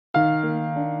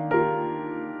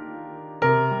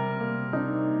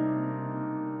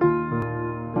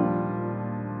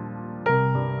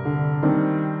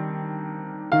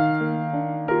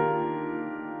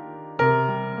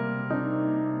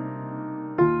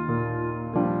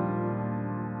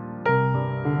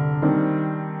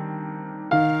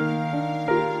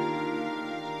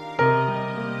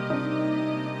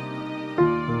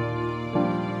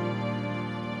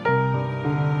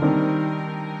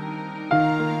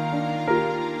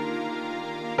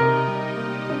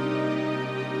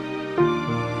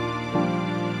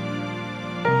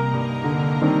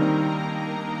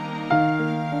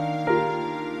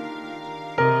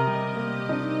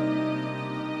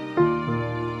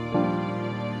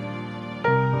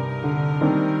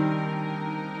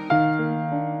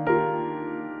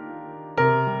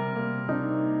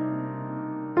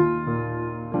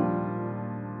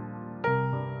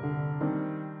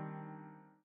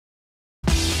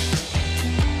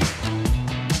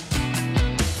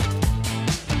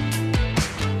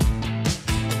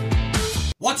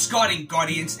What's going,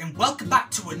 Guardians, and welcome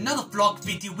back to another vlog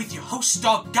video with your host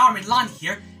star Garmin Lan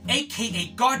here,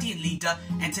 aka Guardian Leader.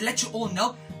 And to let you all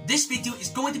know, this video is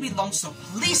going to be long, so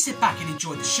please sit back and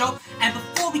enjoy the show. And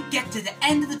before we get to the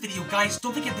end of the video, guys,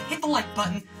 don't forget to hit the like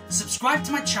button, subscribe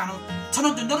to my channel, turn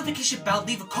on the notification bell,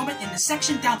 leave a comment in the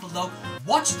section down below,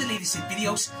 watch the latest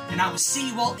videos, and I will see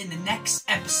you all in the next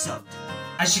episode.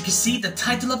 As you can see, the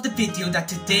title of the video, that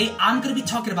today I'm going to be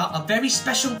talking about a very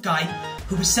special guy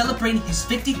who is celebrating his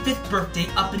 55th birthday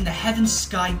up in the heaven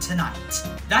sky tonight.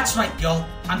 That's right, y'all.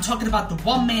 I'm talking about the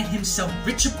one man himself,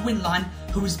 Richard Gwyn Lan,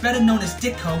 who is better known as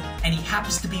Dicko, and he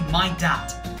happens to be my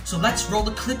dad. So let's roll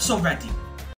the clips already.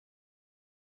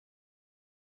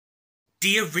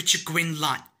 Dear Richard Gwyn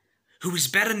Lan, who is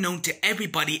better known to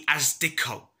everybody as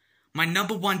Dicko, my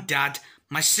number one dad,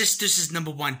 my sister's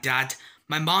number one dad,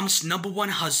 my mom's number one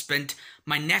husband,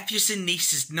 my nephews and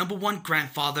nieces' number one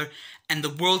grandfather, and the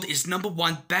world is number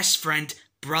one best friend,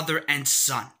 brother and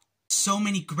son. So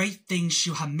many great things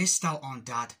you have missed out on,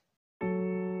 Dad.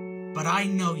 But I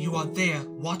know you are there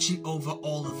watching over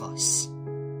all of us.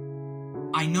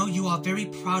 I know you are very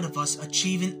proud of us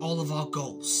achieving all of our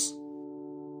goals.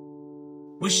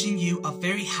 Wishing you a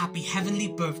very happy heavenly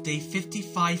birthday,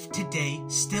 55 today,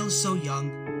 still so young.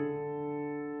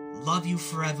 Love you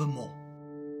forevermore.